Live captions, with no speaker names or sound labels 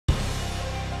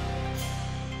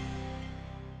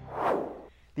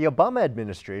The Obama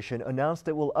administration announced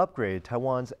it will upgrade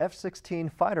Taiwan's F-16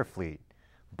 fighter fleet,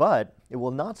 but it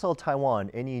will not sell Taiwan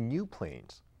any new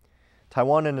planes.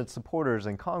 Taiwan and its supporters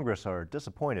in Congress are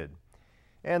disappointed.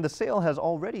 And the sale has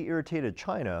already irritated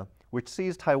China, which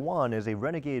sees Taiwan as a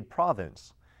renegade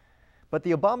province. But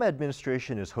the Obama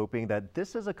administration is hoping that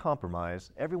this is a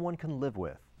compromise everyone can live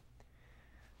with.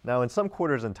 Now, in some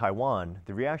quarters in Taiwan,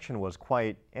 the reaction was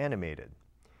quite animated.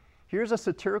 Here's a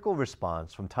satirical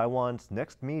response from Taiwan's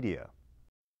Next Media.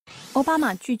 奥巴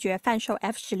马拒绝贩售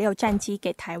F-16 战机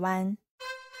给台湾。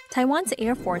Taiwan's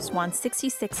Air Force wants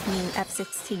 66 new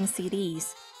F-16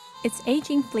 CDs. Its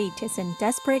aging fleet is in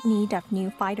desperate need of new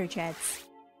fighter jets.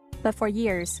 But for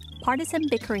years, partisan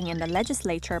bickering in the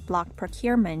legislature blocked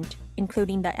procurement,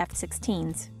 including the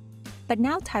F-16s. But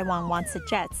now Taiwan wants the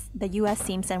jets the U.S.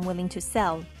 seems unwilling to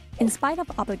sell, in spite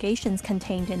of obligations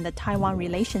contained in the Taiwan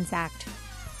Relations Act.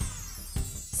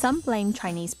 Some blame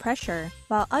Chinese pressure,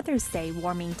 while others say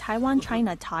warming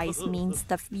Taiwan-China ties means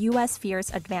the U.S. fears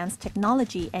advanced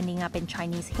technology ending up in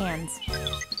Chinese hands.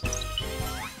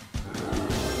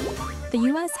 The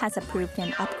U.S. has approved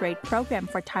an upgrade program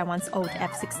for Taiwan's old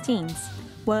F-16s.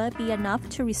 Will it be enough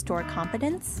to restore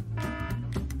confidence?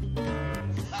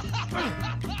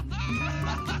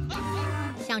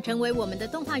 想成为我们的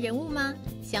动画人物吗？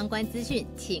相关资讯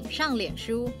请上脸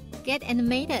书 Get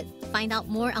Animated. Find out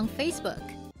more on Facebook.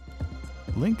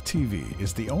 Link TV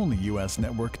is the only U.S.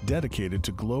 network dedicated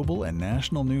to global and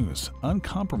national news,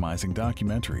 uncompromising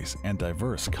documentaries, and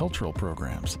diverse cultural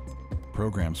programs.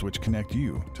 Programs which connect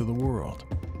you to the world.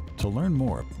 To learn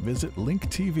more, visit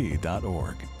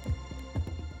linktv.org.